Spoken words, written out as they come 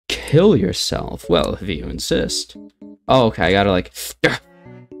kill yourself. Well, if you insist. Oh, okay, I gotta like...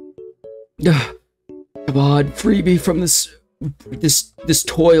 Come on, free me from this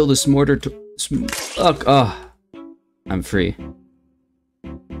toil, this mortar I'm free.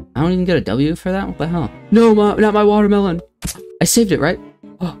 I don't even get a W for that? What the hell? No, not my watermelon! I saved it, right?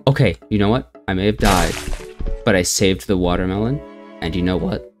 Oh, okay, you know what? I may have died, but I saved the watermelon, and you know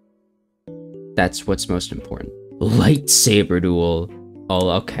what? That's what's most important. Lightsaber duel.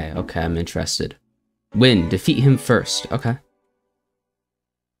 Oh, okay, I'm interested. Win, defeat him first, okay.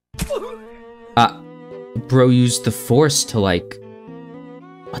 Bro used the force to like...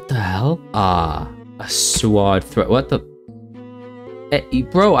 What the hell? A sword throw. What the...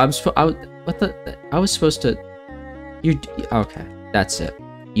 bro, I was supposed to... Okay, that's it.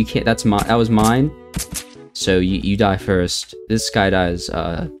 You can't... That was mine. So you die first. This guy dies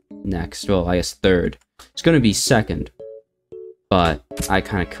next. Well, I guess third. It's gonna be second. But I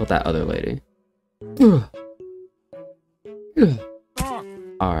kind of killed that other lady.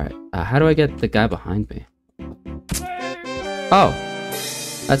 Alright, how do I get the guy behind me? Oh,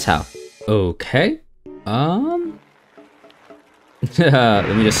 that's how. Okay. Let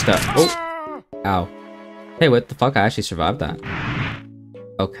me just stop. Oh, ow. Hey, what the fuck? I actually survived that.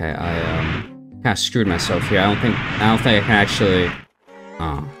 Okay, I kind of screwed myself here. I don't think I can actually.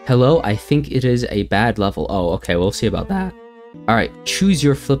 Hello, I think it is a bad level. Oh, okay, we'll see about that. All right, choose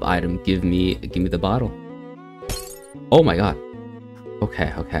your flip item. Give me the bottle. Oh my god.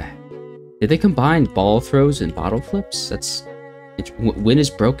 Okay. Did they combine ball throws and bottle flips? Win is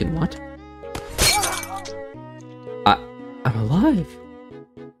broken. What? I'm alive.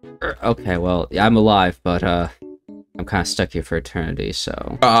 Okay, well, yeah, I'm alive, but I'm kind of stuck here for eternity.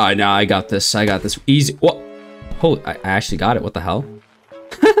 So. No, I got this. Easy. What? Oh, I actually got it. What the hell?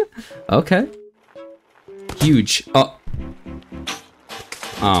 Okay. Huge. Oh.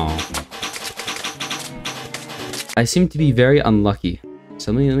 I seem to be very unlucky.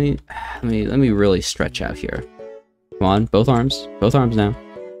 So let me really stretch out here. Come on, both arms now.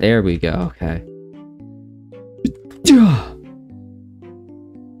 There we go. Okay.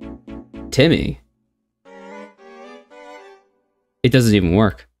 Timmy. It doesn't even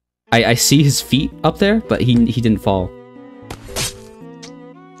work. I see his feet up there, but he didn't fall.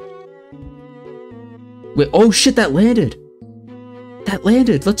 Wait, oh shit, that landed.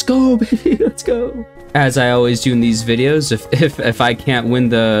 Let's go, baby. Let's go. As I always do in these videos, if I can't win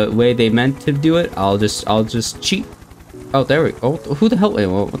the way they meant to do it, I'll just cheat. Oh, there we go. Oh, who the hell? Wait,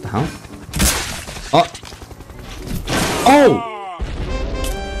 what the hell? Oh!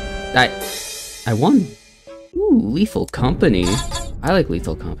 I won. Ooh, Lethal Company. I like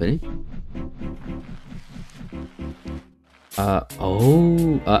Lethal Company.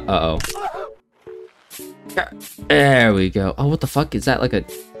 Uh-oh. There we go. Oh, what the fuck is that? Like I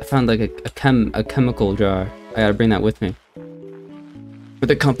found like a chemical jar. I gotta bring that with me. For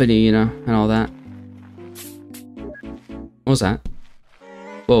the company, you know, and all that. What was that?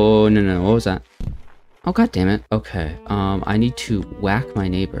 Whoa, no, what was that? Oh, god damn it. Okay, I need to whack my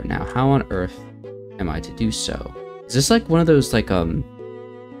neighbor. Now, how on earth am I to do so? Is this like one of those like the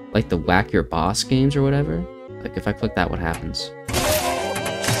whack your boss games or whatever? Like if I click that, what happens?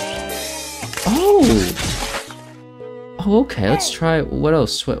 Oh, okay, let's try. What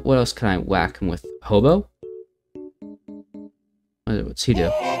else? What else can I whack him with? Hobo? What's he do?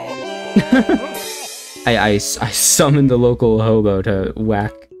 I summoned the local hobo to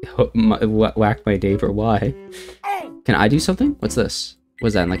whack my neighbor. Why? Can I do something? What's this?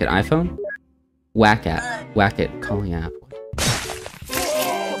 What's that, like an iPhone? Whack it, calling app.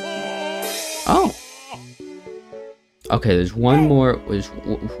 Oh. Okay, there's one more.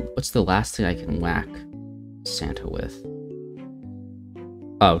 What's the last thing I can whack Santa with?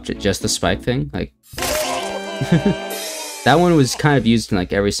 Oh, just the spike thing? Like... That one was kind of used in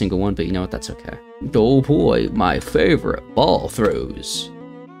like every single one, but you know what? That's okay. Oh boy, my favorite ball throws.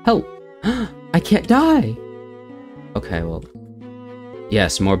 Help! I can't die! Okay, well...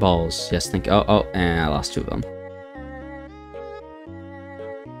 Yes, more balls. Yes, thank you. Oh, and I lost 2 of them.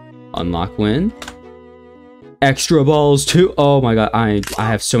 Unlock win. Extra balls too. Oh my god, I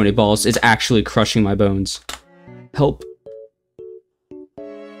have so many balls. It's actually crushing my bones. Help.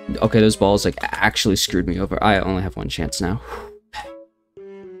 Okay, those balls like actually screwed me over. I only have 1 chance now.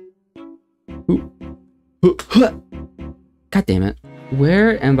 God damn it.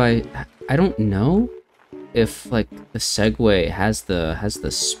 Where am I? I don't know if like the Segway has the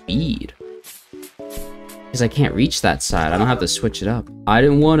speed. Because I can't reach that side. I don't have to switch it up. I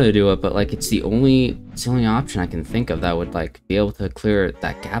didn't want to do it, but like it's the only option I can think of that would like be able to clear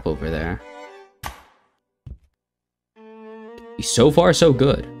that gap over there. So far, so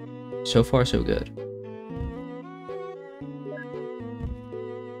good. So far, so good.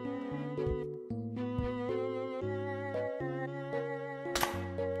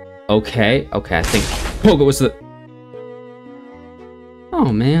 Okay, okay, I think Pogo was the...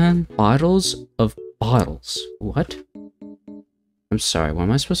 Oh man, bottles of bottles. What? I'm sorry, what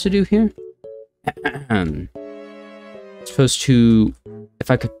am I supposed to do here? Supposed to...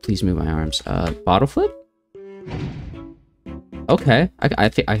 If I could please move my arms. Bottle flip? Okay, I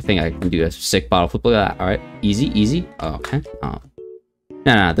think I can do a sick bottle flip. Look at that. Alright, easy, easy. Oh, okay. Oh.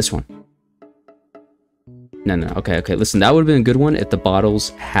 No, this one. No, okay, listen, that would have been a good one if the bottles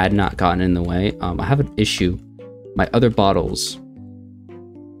had not gotten in the way. I have an issue. My other bottles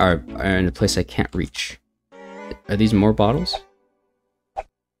are in a place I can't reach. Are these more bottles?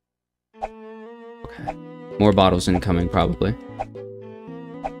 Okay. More bottles incoming, probably.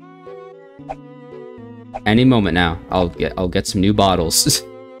 Any moment now, I'll get some new bottles.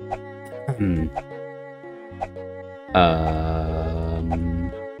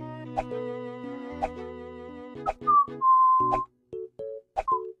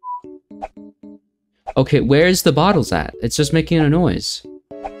 Okay, where's the bottles at? It's just making a noise.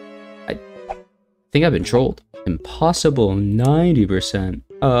 I think I've been trolled. Impossible 90%.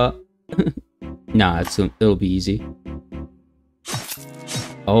 Nah, it'll be easy.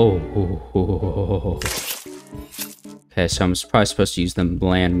 Oh. Okay, so I'm probably supposed to use the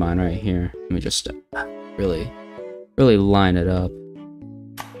landmine right here. Let me just really line it up.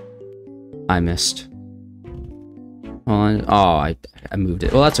 I missed. Oh, I moved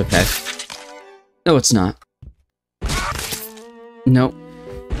it. Well, that's okay. No, it's not. Nope.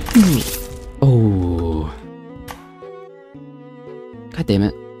 Oh. God damn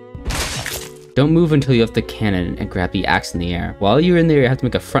it. Don't move until you have the cannon and grab the axe in the air. While you're in there, you have to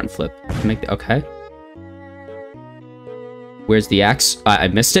make a front flip. Okay. Where's the axe? I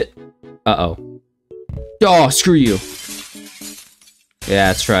missed it? Uh-oh. Oh, screw you. Yeah,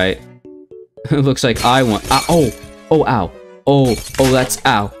 that's right. It looks like I want... oh, ow. Oh, that's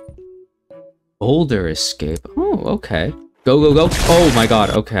ow. Boulder escape. Oh, okay. Go. Oh my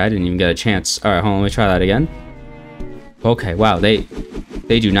god. Okay, I didn't even get a chance. Alright, hold on. Let me try that again. Okay, wow. They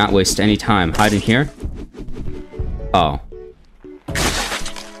do not waste any time. Hide in here. Oh.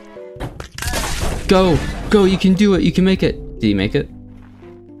 Go. You can do it. You can make it. Did you make it?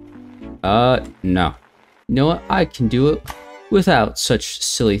 No. You know what? I can do it without such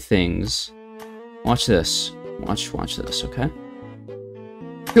silly things. Watch this. Watch this, okay?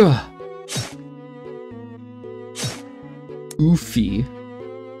 Ugh. Oofy.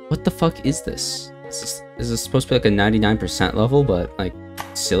 What the fuck is this? Is this supposed to be like a 99% level, but like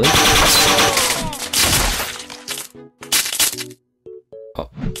silly? Oh,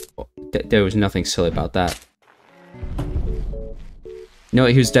 there was nothing silly about that. No,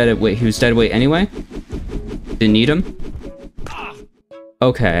 he was dead at weight. He was dead weight anyway. Didn't need him.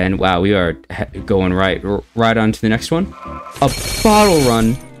 Okay, and wow, we are going right on to the next one. A bottle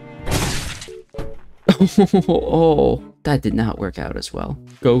run. Oh. That did not work out as well.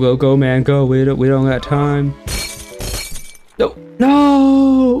 Go, man, go. We don't got time.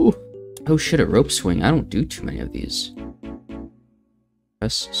 No! Oh shit, a rope swing. I don't do too many of these.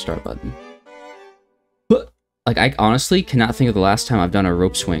 Press start button. Like, I honestly cannot think of the last time I've done a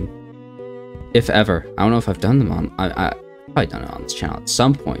rope swing. If ever. I don't know if I've done them on... I've probably done it on this channel at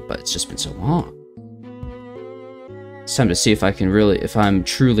some point, but it's just been so long. It's time to see if I can really... If I'm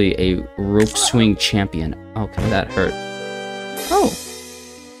truly a rope swing champion. Okay, that hurt. Oh.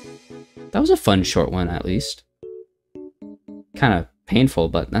 That was a fun short one, at least. Kind of painful,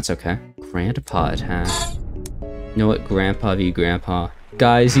 but that's okay. Grandpa attack. You know what? Grandpa v. Grandpa.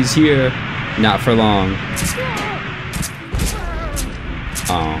 Guys, he's here. Not for long.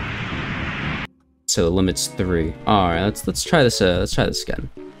 Oh. So the limit's 3. Alright, let's try this again.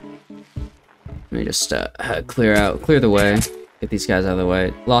 Let me just clear the way. Get these guys out of the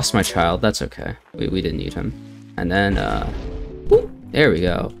way. Lost my child, that's okay. We didn't need him. And then whoop, there we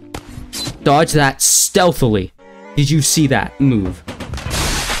go. Dodge that stealthily. Did you see that move?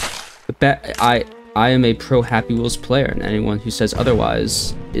 I am a pro Happy Wheels player, and anyone who says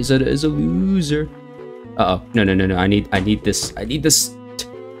otherwise is a loser. Uh-oh. No. I need this.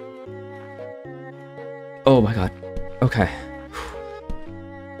 Oh my god. Okay.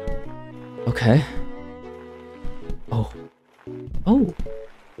 Okay. Oh.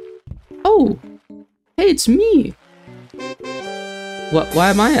 Hey, it's me. Why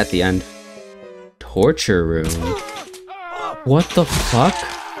am I at the end? Torture room. What the fuck?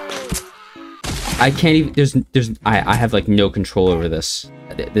 I can't even, I have like no control over this.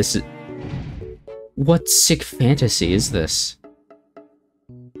 This is, what sick fantasy is this?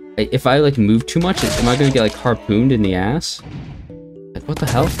 If I like move too much, am I gonna get like harpooned in the ass? Like what the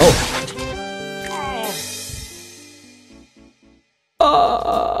hell?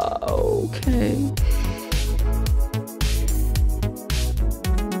 Oh. Okay.